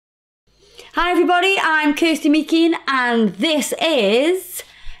Hi everybody, I'm Kirsty Meakin and this is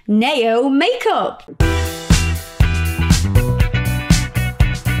Naio Makeup.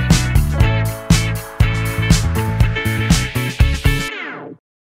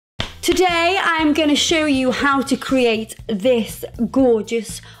 Today I'm going to show you how to create this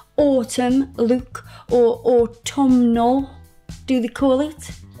gorgeous autumn look, or autumnal, do they call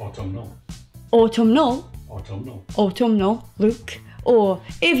it? Autumnal. Autumnal? Autumnal. Autumnal look. Or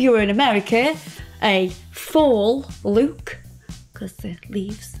if you're in America, a fall look, because the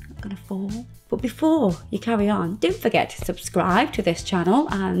leaves are going to fall. But before you carry on, don't forget to subscribe to this channel,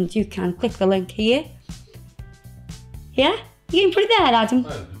 and you can click the link here. Yeah? You can put it there, Adam.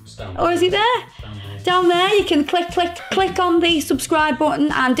 Or is it there? Down there, you can click on the subscribe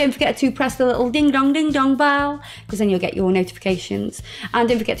button, and don't forget to press the little ding dong bell, because then you'll get your notifications. And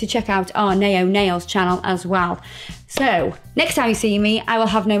don't forget to check out our Naio Nails channel as well. So, next time you see me, I will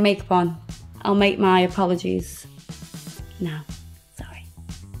have no makeup on. I'll make my apologies now. Sorry.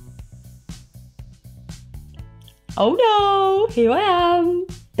 Oh no, here I am,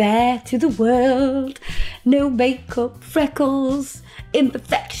 bare to the world. No makeup, freckles,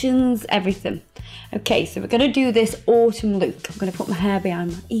 imperfections, everything. Okay, so we're going to do this autumn look. I'm going to put my hair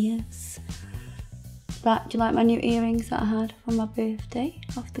behind my ears. Do you like my new earrings that I had for my birthday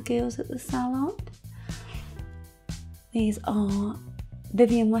off the girls at the salon? These are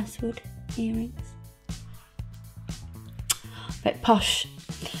Vivienne Westwood earrings. Bit posh.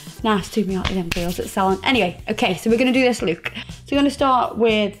 Nice to me out with them girls at the salon. Anyway, okay, so we're going to do this look. So we're going to start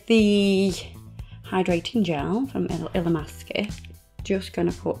with the hydrating gel from Illamasqua. Just going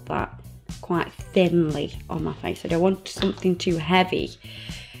to put that quite thinly on my face. I don't want something too heavy.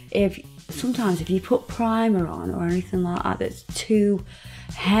 Sometimes if you put primer on or anything like that that's too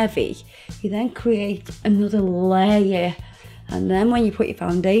heavy, you then create another layer, and then when you put your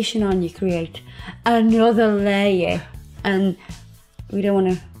foundation on, you create another layer, and we don't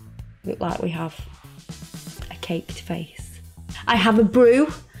want to look like we have a caked face. I have a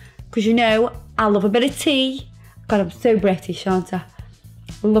brew, because you know I love a bit of tea. God, I'm so British, aren't I?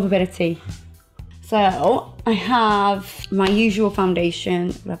 I love a bit of tea. So I have my usual foundation,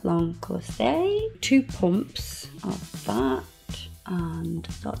 Revlon Colour Stay, 2 pumps of that, and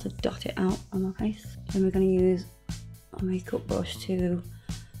start to dot it out on my face. Then we're going to use a makeup brush to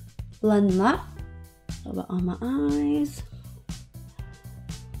blend that a little bit on my eyes.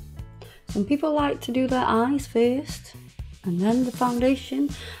 Some people like to do their eyes first and then the foundation.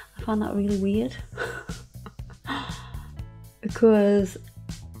 I find that really weird because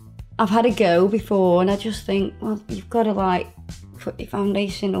I've had a go before and I just think, well, you've got to like put your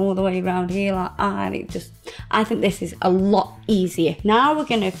foundation all the way around here like that, and I think this is a lot easier. Now we're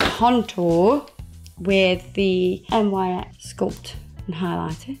going to contour with the NYX Sculpt and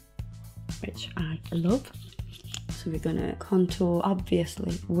Highlighter, which I love. So we're going to contour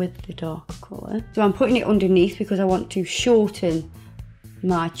obviously with the darker colour. So I'm putting it underneath because I want to shorten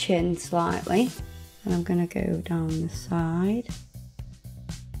my chin slightly. And I'm going to go down the side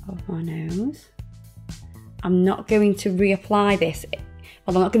of my nose. I'm not going to reapply this.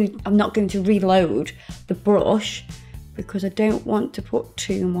 Well, I'm not going to reload the brush because I don't want to put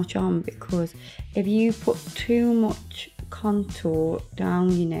too much on, because if you put too much contour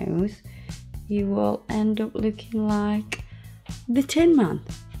down your nose, you will end up looking like the Tin Man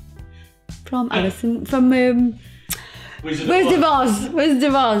from Wizard of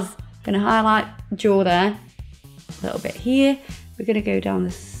Oz. Gonna highlight jaw there, a little bit here. We're gonna go down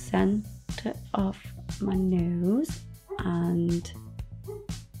the centre of my nose and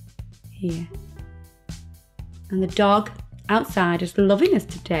here. And the dog outside is loving us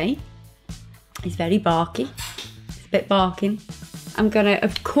today. He's very barky. He's a bit barking. I'm gonna,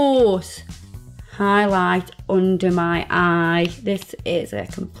 of course, highlight under my eye. This is a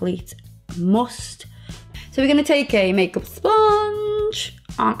complete must. So we're gonna take a makeup sponge.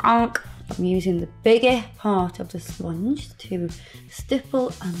 I'm using the bigger part of the sponge to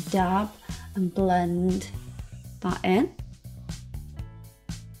stipple and dab and blend that in.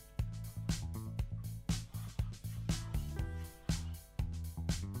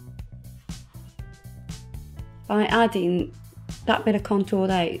 By adding that bit of contour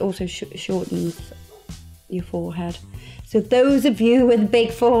there, it also shortens your forehead. So those of you with a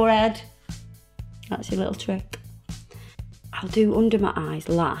big forehead, that's your little trick. I'll do under my eyes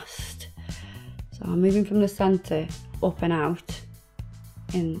last. So I'm moving from the centre up and out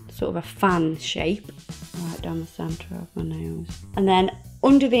in sort of a fan shape, right down the centre of my nose. And then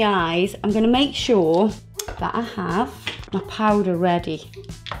under the eyes, I'm going to make sure that I have my powder ready.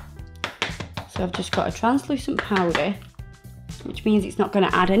 So I've just got a translucent powder which means it's not going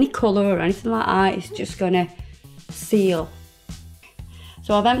to add any colour or anything like that. It's just going to seal.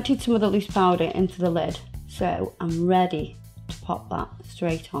 So I've emptied some of the loose powder into the lid, so I'm ready to pop that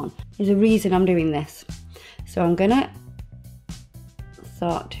straight on. There's a reason I'm doing this. So I'm going to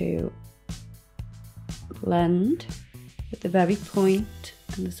start to blend at the very point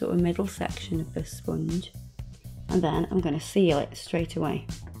and the sort of middle section of the sponge, and then I'm going to seal it straight away.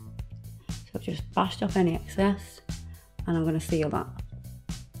 So I've just bashed off any excess and I'm going to seal that.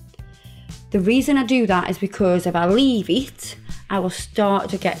 The reason I do that is because if I leave it, I will start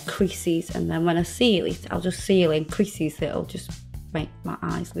to get creases, and then when I seal it, I'll just seal in creases that'll just make my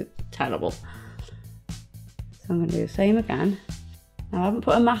eyes look terrible. So I'm going to do the same again. Now I haven't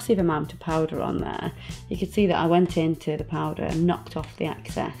put a massive amount of powder on there. You can see that I went into the powder and knocked off the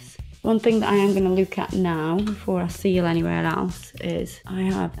excess. One thing that I am going to look at now before I seal anywhere else is I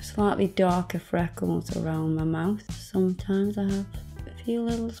have slightly darker freckles around my mouth. Sometimes I have a few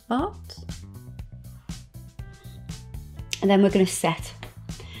little spots. And then we're going to set.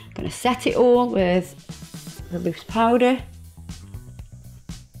 I'm going to set it all with the loose powder.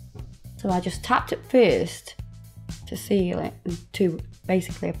 So I just tapped it first to seal it and to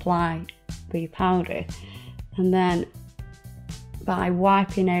basically apply the powder, and then by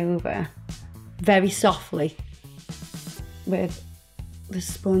wiping over very softly with the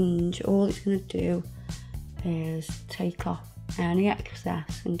sponge, all it's going to do is take off any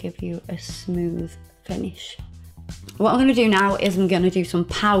excess and give you a smooth finish. What I'm going to do now is I'm going to do some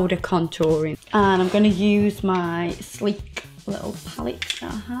powder contouring, and I'm going to use my sleek little palette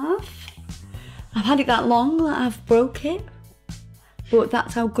that I have. I've had it that long that I've broke it, but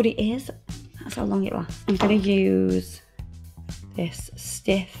that's how good it is. That's how long it lasts. I'm going to use this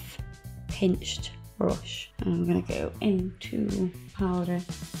stiff pinched brush, and I'm going to go into powder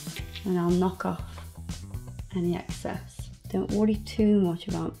and I'll knock off any excess. Don't worry too much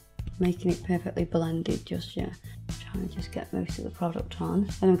about making it perfectly blended just yet. I'm trying to just get most of the product on.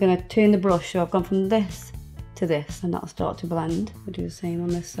 And I'm going to turn the brush, so I've gone from this to this, and that'll start to blend. We'll do the same on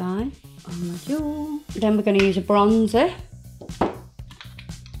this side, on my jaw. Then we're going to use a bronzer.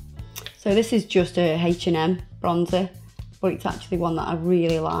 So this is just a H&M bronzer, but it's actually one that I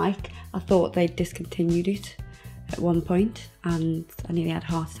really like. I thought they'd discontinued it at one point and I nearly had a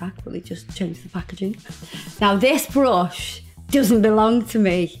heart attack, but they just changed the packaging. Now this brush doesn't belong to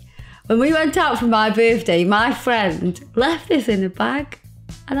me. When we went out for my birthday, my friend left this in a bag,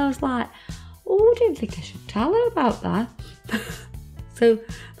 and I was like, oh, I didn't think I should tell her about that. So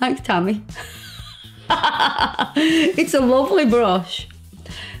thanks, Tammy. It's a lovely brush.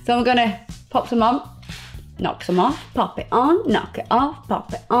 So I'm gonna pop some on, knock some off, pop it on, knock it off,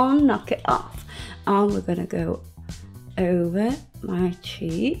 pop it on, knock it off. And we're gonna go over my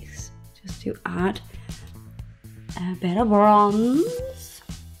cheeks just to add a bit of bronze.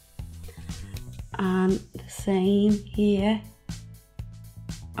 And the same here.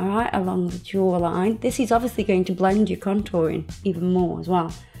 All right, along the jawline. This is obviously going to blend your contouring even more as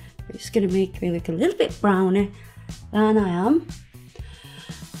well. It's going to make me look a little bit browner than I am.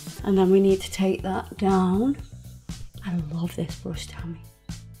 And then we need to take that down. I love this brush, Tammy.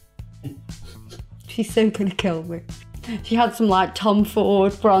 She's so gonna kill me. She had some like Tom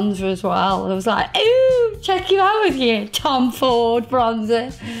Ford bronzer as well. And I was like, ooh, check you out with you, Tom Ford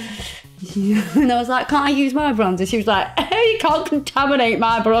bronzer. And I was like, can't I use my bronzer? She was like, hey, you can't contaminate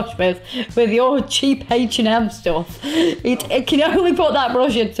my brush with your cheap H&M stuff. It can only put that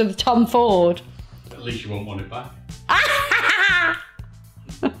brush into the Tom Ford. At least you won't want it back.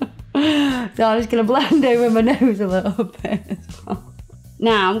 So I'm just going to blend over my nose a little bit as well.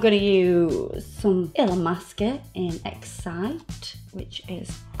 Now I'm going to use some Illamasqua in Excite, which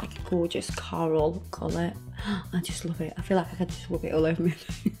is like a gorgeous coral colour. I just love it. I feel like I could just rub it all over my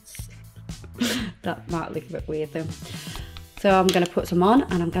face. That might look a bit weird though. So I'm going to put some on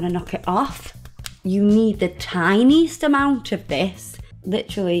and I'm going to knock it off. You need the tiniest amount of this,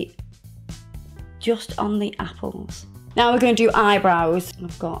 literally just on the apples. Now we're going to do eyebrows.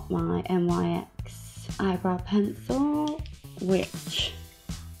 I've got my NYX eyebrow pencil, which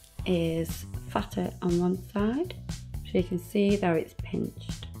is fatter on one side. So you can see there it's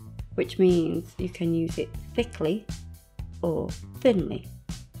pinched, which means you can use it thickly or thinly.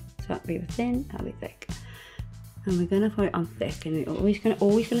 So that'll be thin, that'll be thick. And we're going to put it on thick, and we're always going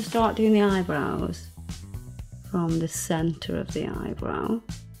to start doing the eyebrows from the centre of the eyebrow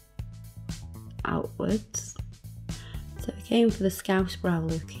outwards. So we came for the scouse brow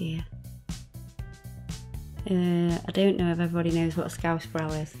look here. I don't know if everybody knows what a scouse brow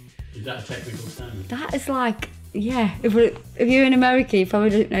is. Is that a technical term? That is like, yeah, if you're in America, you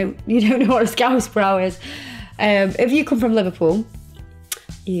probably don't know what a scouse brow is. If you come from Liverpool,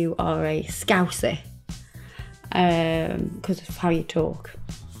 you are a Scouser. Because of how you talk.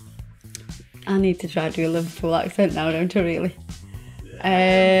 I need to try to do a Liverpool accent now, don't I really?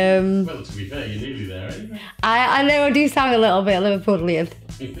 Well, to be fair, you're nearly there, ain't you? I know I do sound a little bit Liverpoolian,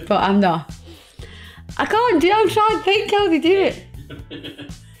 but I'm not. I can't do it, I'm trying to think how they do it.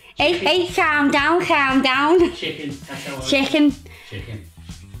 Hey, calm down. Chicken. Chicken.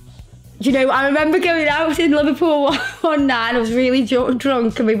 Do you know, I remember going out in Liverpool one night and I was really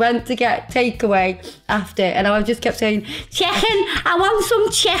drunk and we went to get takeaway after and I just kept saying, chicken, I want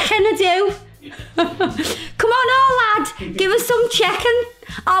some chicken, I do. Come on, oh lad, give us some chicken.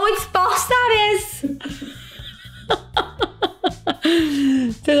 Oh, it's boss, that is.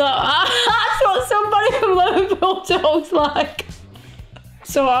 So that's what somebody from Liverpool talks like.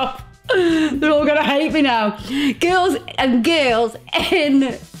 So they're all gonna hate me now. Girls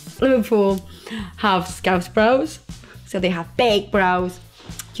in Liverpool have Scouse brows, so they have big brows.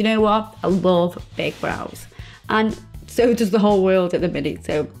 Do you know what? I love big brows, and so does the whole world at the minute.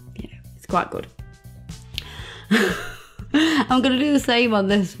 So you know, it's quite good. I'm gonna do the same on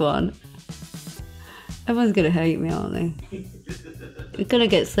this one. Everyone's gonna hate me, aren't they? We're gonna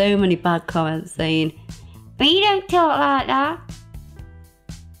get so many bad comments saying, "But you don't talk like that."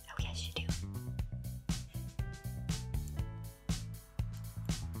 Oh yes, you do.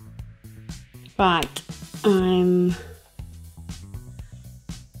 Right, I'm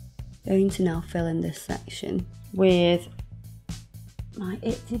going to now fill in this section with my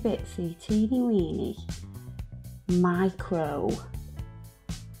itsy bitsy teeny weeny micro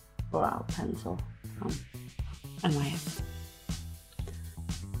brow pencil from NYX.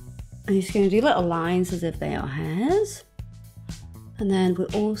 I'm just going to do little lines as if they are hairs, and then we're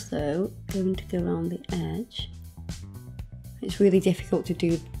also going to go around the edge. It's really difficult to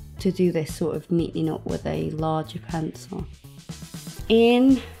do this sort of neatening up with a larger pencil.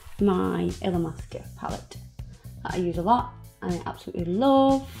 In my Illamasqua palette that I use a lot and I absolutely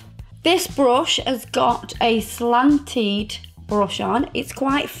love. This brush has got a slanted brush on. It's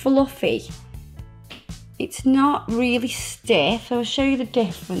quite fluffy. It's not really stiff. So I'll show you the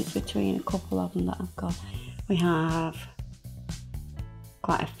difference between a couple of them that I've got. We have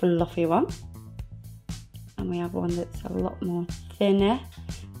quite a fluffy one, and we have one that's a lot more thinner,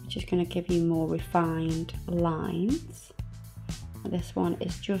 which is going to give you more refined lines. And this one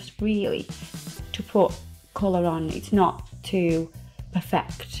is just really to put colour on. It's not to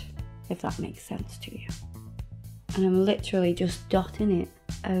perfect, if that makes sense to you. And I'm literally just dotting it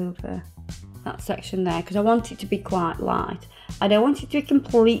over that section there because I want it to be quite light. I don't want it to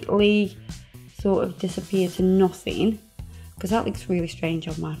completely sort of disappear to nothing because that looks really strange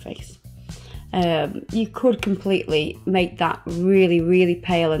on my face. You could completely make that really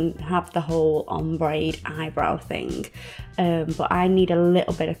pale and have the whole ombre eyebrow thing, but I need a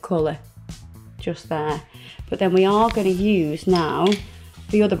little bit of colour just there. But then we are going to use now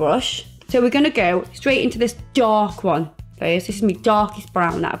the other brush. So we're going to go straight into this dark one first. This is my darkest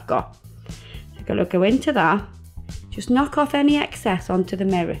brown that I've got. So we're going to go into that, just knock off any excess onto the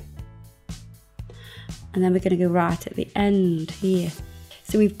mirror. And then we're going to go right at the end here.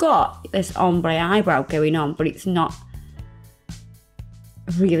 So we've got this ombre eyebrow going on, but it's not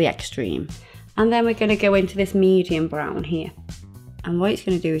really extreme. And then we're going to go into this medium brown here. And what it's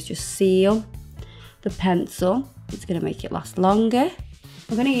going to do is just seal the pencil. It's going to make it last longer.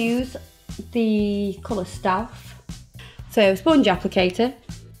 I'm going to use the colour Stealth. So sponge applicator,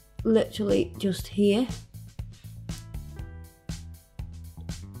 literally just here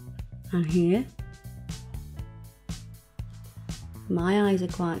and here. My eyes are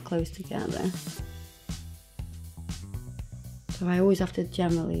quite close together, so I always have to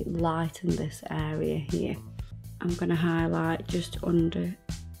generally lighten this area here. I'm going to highlight just under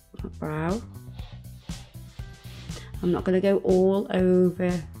my brow. I'm not going to go all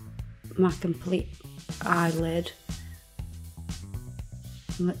over my complete eyelid.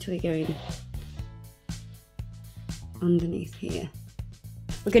 I'm literally going underneath here.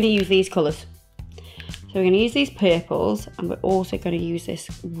 We're going to use these colours. So we're going to use these purples, and we're also going to use this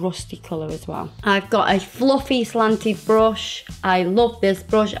rusty colour as well. I've got a fluffy slanted brush. I love this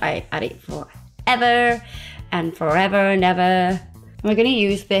brush. I had it forever and forever and ever. And we're going to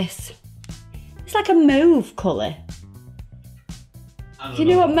use this. It's like a mauve colour. Do you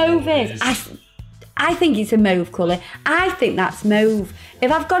know what mauve is? I think it's a mauve colour. I think that's mauve.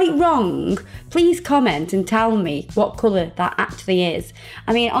 If I've got it wrong, please comment and tell me what colour that actually is.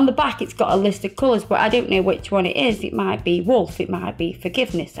 I mean, on the back it's got a list of colours, but I don't know which one it is. It might be Wolf, it might be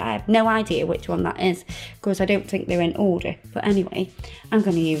Forgiveness. I have no idea which one that is because I don't think they're in order. But anyway, I'm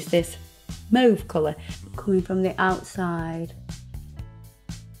going to use this mauve colour coming from the outside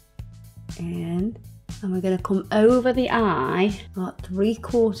in, and we're going to come over the eye about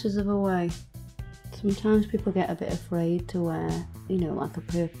 3/4 of the way. Sometimes people get a bit afraid to wear, you know, like a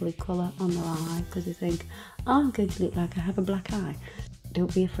purpley colour on their eye because they think, oh, I'm going to look like I have a black eye.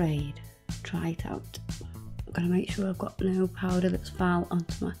 Don't be afraid, try it out. I'm going to make sure I've got no powder that's foul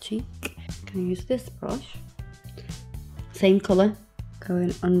onto my cheek. I'm going to use this brush, same colour,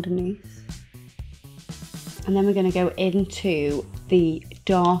 going underneath. And then we're going to go into the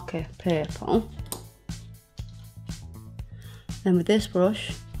darker purple. Then with this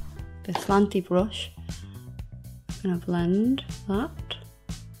brush, the slanty brush, I'm going to blend that.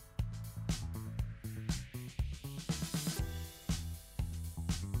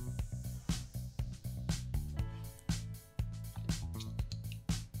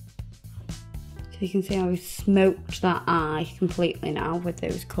 So you can see how we smoked that eye completely now with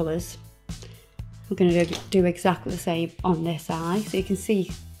those colours. I'm going to do exactly the same on this eye, so you can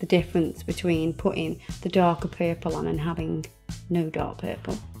see the difference between putting the darker purple on and having no dark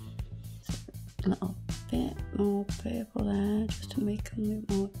purple. So a little bit more purple there, just to make them a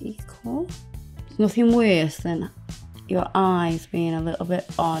bit more equal. There's nothing worse than your eyes being a little bit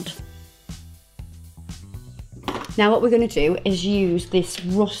odd. Now what we're going to do is use this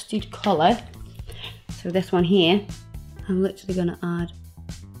rusted colour. So this one here, I'm literally going to add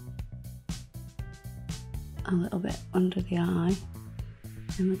a little bit under the eye,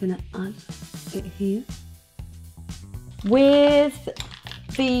 and we're going to add it here. With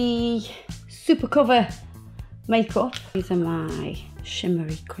the Super Cover makeup, these are my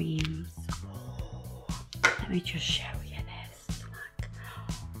shimmery creams. Let me just show you this. Like,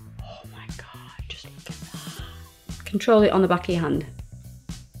 oh my god, just look at that. Control it on the back of your hand.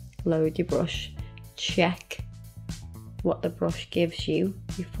 Load your brush. Check what the brush gives you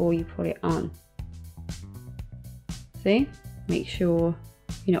before you put it on. See? Make sure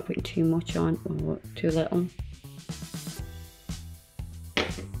you're not putting too much on or too little.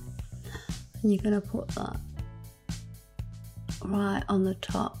 And you're going to put that right on the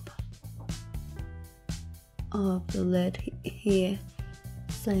top of the lid here.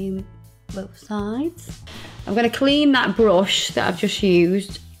 Same both sides. I'm going to clean that brush that I've just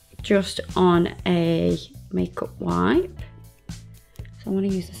used just on a makeup wipe. So I'm going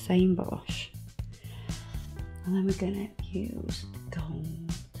to use the same brush. And then we're going to use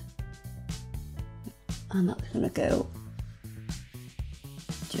gold. And that's going to go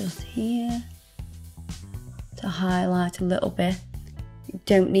just here to highlight a little bit. You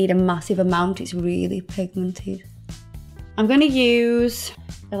don't need a massive amount, it's really pigmented. I'm going to use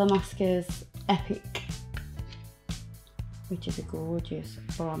Illamasqua's Epic, which is a gorgeous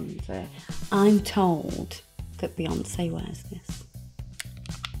bronzer. I'm told that Beyonce wears this.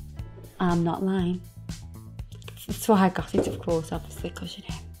 I'm not lying. That's why I got it, of course, obviously, because you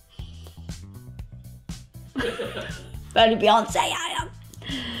know. Very Beyonce I am.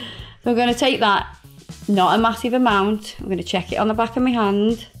 So I'm going to take that, not a massive amount, I'm going to check it on the back of my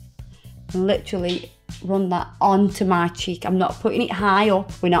hand and literally run that onto my cheek. I'm not putting it high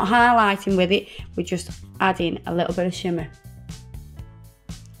up, we're not highlighting with it, we're just adding a little bit of shimmer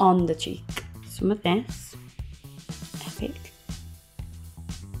on the cheek. Some of this Epic.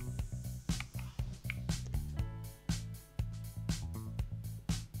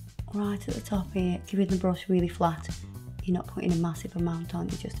 Right at the top here, giving the brush really flat. You're not putting a massive amount on,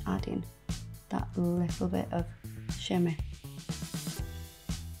 you're just adding that little bit of shimmer.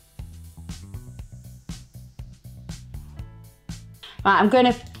 Right, I'm going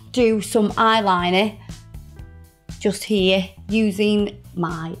to do some eyeliner just here using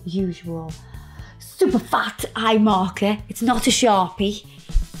my usual super fat eye marker. It's not a Sharpie.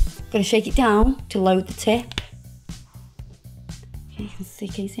 I'm going to shake it down to load the tip. You can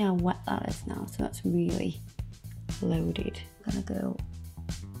see how wet that is now, so that's really loaded. I'm going to go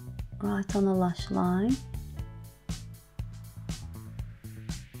right on the lash line.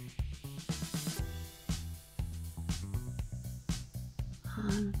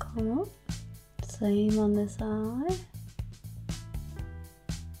 And come up. Same on this eye.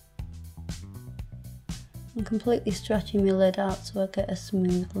 I'm completely stretching my lid out so I get a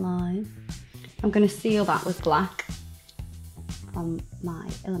smooth line. I'm going to seal that with black on my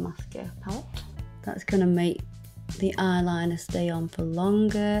Illamasqua palette. That's going to make the eyeliner stay on for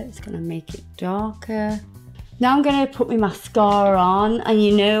longer. It's going to make it darker. Now I'm going to put my mascara on, and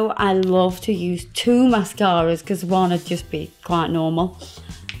you know I love to use two mascaras because one would just be quite normal.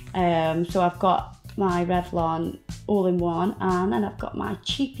 So I've got my Revlon all-in-one, and then I've got my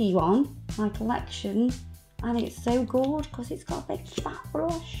cheapy one, my collection, and it's so good because it's got a big fat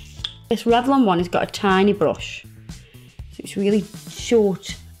brush. This Revlon one has got a tiny brush, so it's really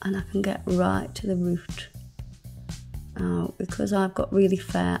short and I can get right to the root. Now, because I've got really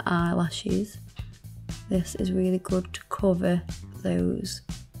fair eyelashes, this is really good to cover those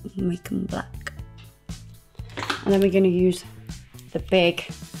and make them black. And then we're going to use the big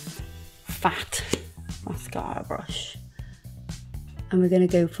fat mascara brush, and we're going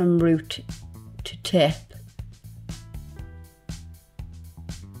to go from root to tip.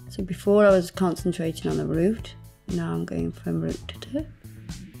 So before I was concentrating on the root, now I'm going from root to tip.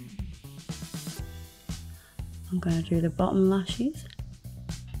 I'm going to do the bottom lashes,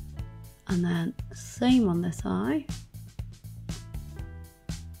 and then same on this eye.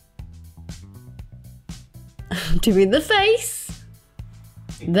 Doing the face,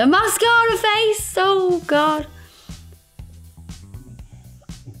 the mascara face, oh god.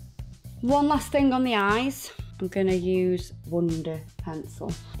 One last thing on the eyes, I'm going to use Wonder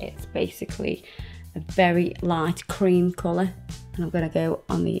pencil. It's basically a very light cream colour, and I'm going to go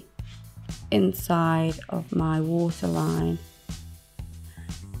on the inside of my waterline,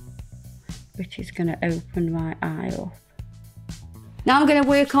 which is going to open my eye up. Now I'm going to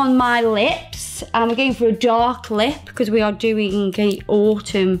work on my lips, and we're going for a dark lip because we are doing an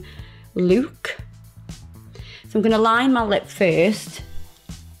autumn look. So I'm going to line my lip first.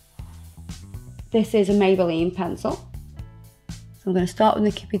 This is a Maybelline pencil. So I'm going to start with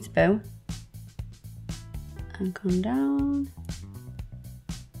the Cupid's bow and come down.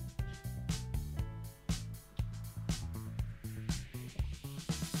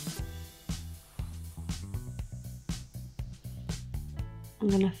 I'm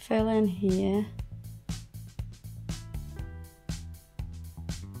going to fill in here.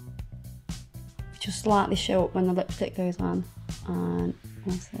 Just slightly show up when the lipstick goes on, and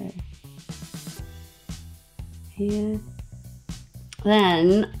also here.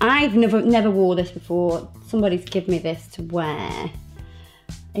 Then I've never wore this before. Somebody's given me this to wear.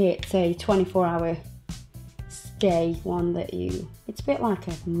 It's a 24-hour stay one that it's a bit like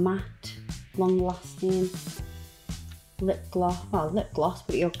a matte, long-lasting lip gloss. Well, lip gloss,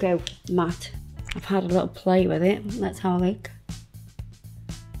 but you'll go matte. I've had a little play with it. Let's have a look.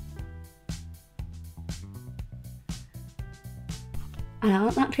 And I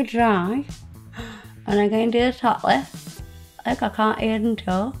want that to dry. And I'm going to do the top lip. Look, I can't even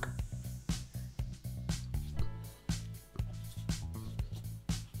talk.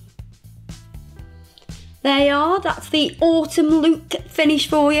 There you are, that's the autumn look finished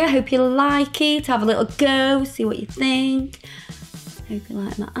for you. Hope you like it. Have a little go, see what you think. Hope you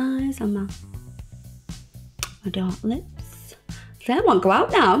like my eyes and my dark lips. So I won't go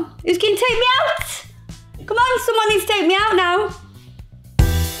out now. Who's going to take me out? Come on, someone needs to take me out now.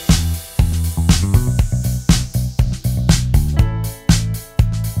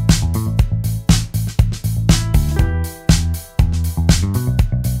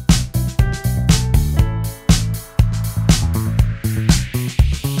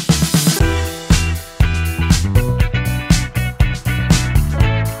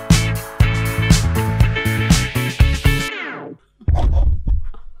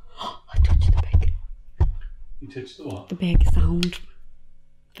 Touch the what? The big sound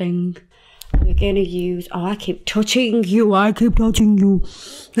thing. We're going to use, oh, I keep touching you,